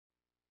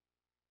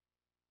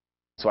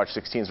Watch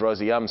 16's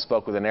Rosa Yum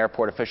spoke with an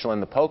airport official in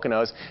the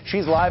Poconos.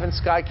 She's live in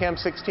Skycam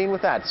 16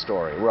 with that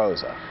story.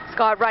 Rosa.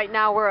 Scott, right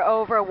now we're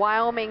over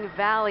Wyoming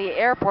Valley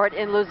Airport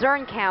in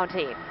Luzerne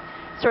County.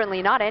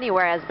 Certainly not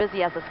anywhere as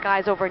busy as the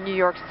skies over New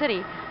York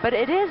City, but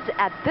it is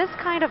at this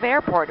kind of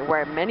airport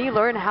where many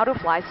learn how to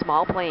fly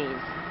small planes.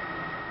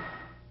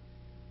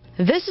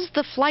 This is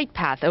the flight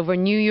path over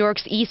New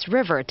York's East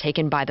River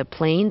taken by the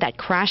plane that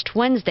crashed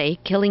Wednesday,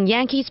 killing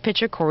Yankees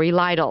pitcher Cory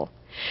Lidle.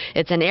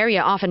 It's an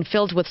area often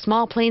filled with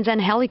small planes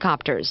and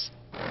helicopters.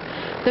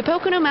 The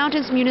Pocono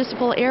Mountains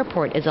Municipal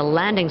Airport is a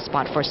landing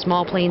spot for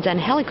small planes and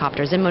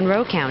helicopters in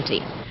Monroe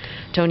County.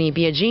 Tony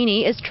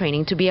Biagini is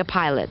training to be a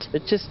pilot.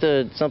 It's just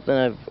something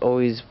I've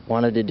always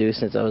wanted to do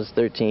since I was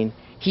 13.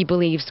 He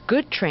believes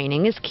good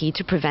training is key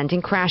to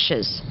preventing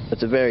crashes.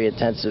 It's a very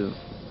intensive,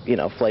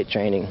 flight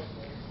training.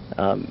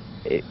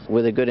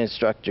 With a good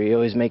instructor, you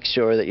always make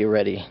sure that you're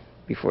ready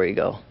before you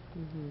go.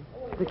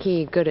 The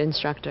key, good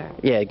instructor.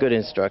 Yeah, good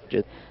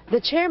instructor.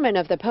 The chairman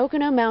of the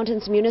Pocono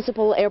Mountains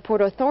Municipal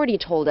Airport Authority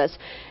told us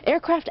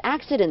aircraft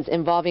accidents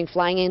involving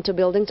flying into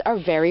buildings are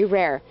very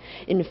rare.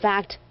 In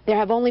fact, there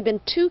have only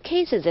been 2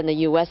 cases in the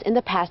U.S. in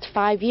the past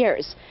 5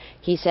 years.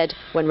 He said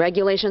when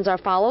regulations are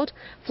followed,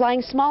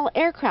 flying small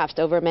aircraft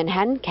over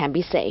Manhattan can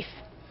be safe.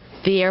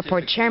 The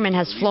airport chairman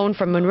has flown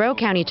from Monroe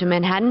County to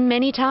Manhattan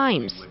many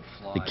times.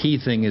 The key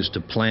thing is to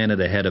plan it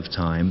ahead of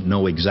time,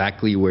 know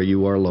exactly where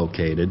you are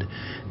located,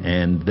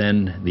 and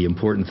then the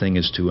important thing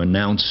is to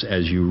announce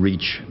as you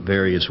reach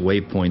various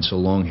waypoints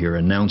along here,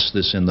 announce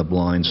this in the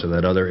blind so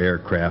that other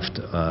aircraft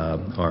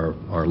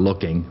are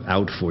looking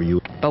out for you.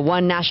 But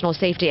one national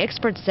safety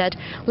expert said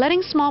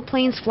letting small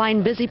planes fly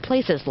in busy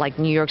places like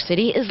New York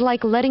City is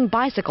like letting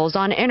bicycles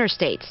on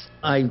interstates.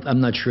 I'm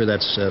not sure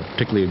that's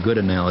particularly a good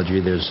analogy.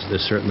 There's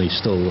certainly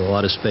still a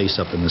lot of space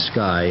up in the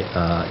sky.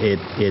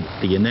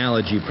 The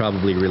analogy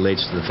probably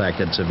relates to the fact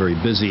that it's a very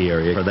busy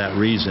area. For that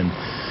reason,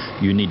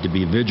 you need to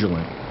be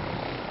vigilant.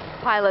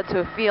 Pilots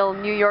who feel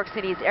New York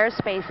City's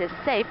airspace is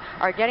safe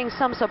are getting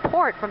some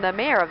support from the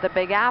mayor of the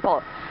Big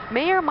Apple.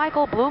 Mayor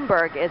Michael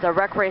Bloomberg is a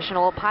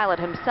recreational pilot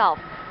himself.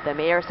 The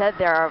mayor said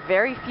there are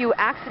very few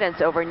accidents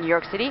over New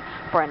York City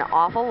for an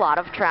awful lot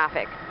of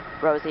traffic.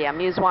 Rosa Yum,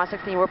 News Watch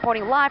 16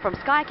 reporting live from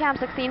Skycam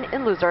 16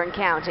 in Luzerne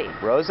County.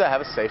 Rosa, have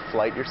a safe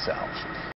flight yourself.